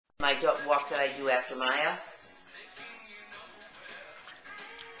my walk that I do after Maya.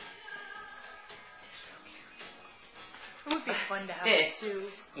 It would be fun to have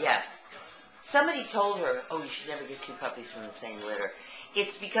two. Yeah. Somebody told her, oh, you should never get two puppies from the same litter.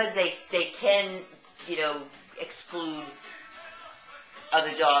 It's because they can, exclude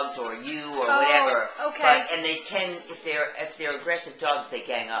other dogs or you or whatever. Okay. And they can, if they're aggressive dogs, they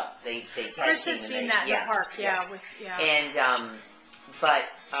gang up. They tag team. Chris has seen that in the park. Yeah. And but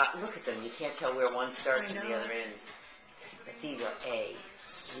look at them. You can't tell where one starts and the other ends. But these are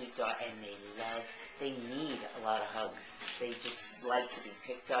sweet dog, and they need a lot of hugs. They just like to be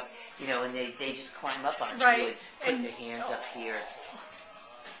picked up, and they just climb up on you and put their hands up here.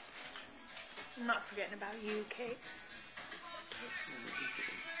 I'm not forgetting about you, Cakes.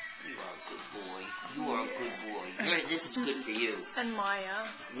 You are a good boy. You are a good boy. This is good for you. And Maya.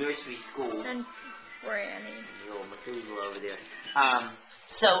 Nursery school. And Franny. The old Methuselah over there.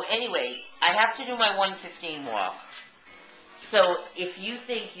 So anyway, I have to do my 1:15 walk. So if you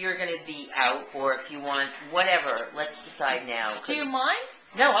think you're going to be out, or if you want whatever, let's decide now. Do you mind?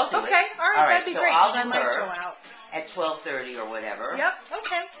 No, I'll do it. Okay, all right, that'd be great. I'll do I might her go out at 12:30 or whatever. Yep.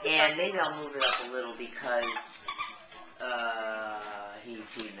 Okay. And maybe I'll move it up a little because he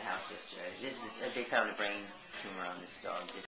peed in the house yesterday. They found a brain tumor on this dog.